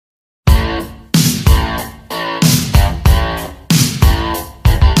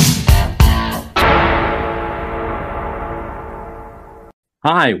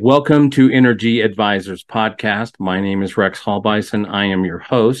Hi, welcome to Energy Advisors Podcast. My name is Rex Hallbison. I am your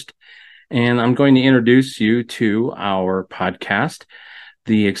host, and I'm going to introduce you to our podcast.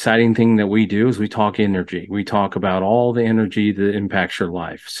 The exciting thing that we do is we talk energy. We talk about all the energy that impacts your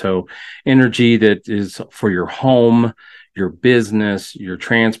life. So, energy that is for your home, your business, your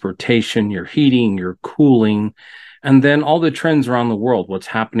transportation, your heating, your cooling, and then all the trends around the world, what's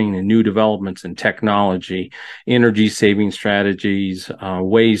happening in new developments in technology, energy saving strategies,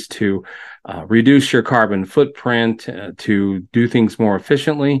 ways to reduce your carbon footprint, to do things more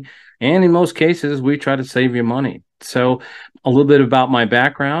efficiently. And in most cases, we try to save you money. So, a little bit about my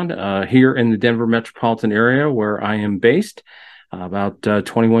background here in the Denver metropolitan area where I am based. About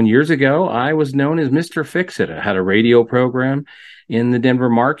 21 years ago, I was known as Mr. Fix-It. I had a radio program in the Denver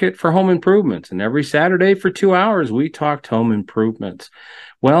market for home improvements. And every Saturday for 2 hours, we talked home improvements.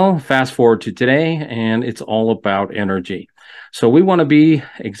 Well, fast forward to today, and it's all about energy. So we want to be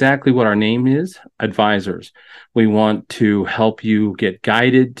exactly what our name is, advisors. We want to help you get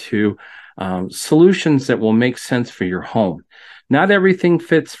guided to solutions that will make sense for your home. Not everything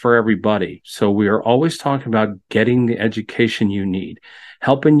fits for everybody. So we are always talking about getting the education you need,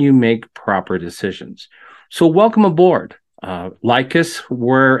 helping you make proper decisions. So welcome aboard. Like us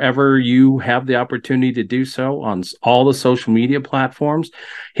wherever you have the opportunity to do so on all the social media platforms.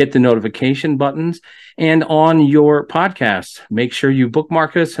 Hit the notification buttons, and on your podcasts, make sure you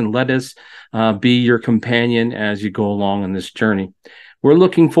bookmark us and let us be your companion as you go along on this journey. We're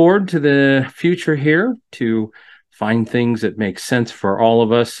looking forward to the future here to find things that make sense for all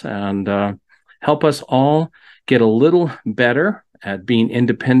of us and help us all get a little better at being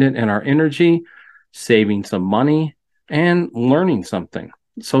independent in our energy, saving some money, and learning something.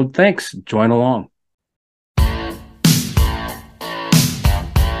 So thanks. Join along.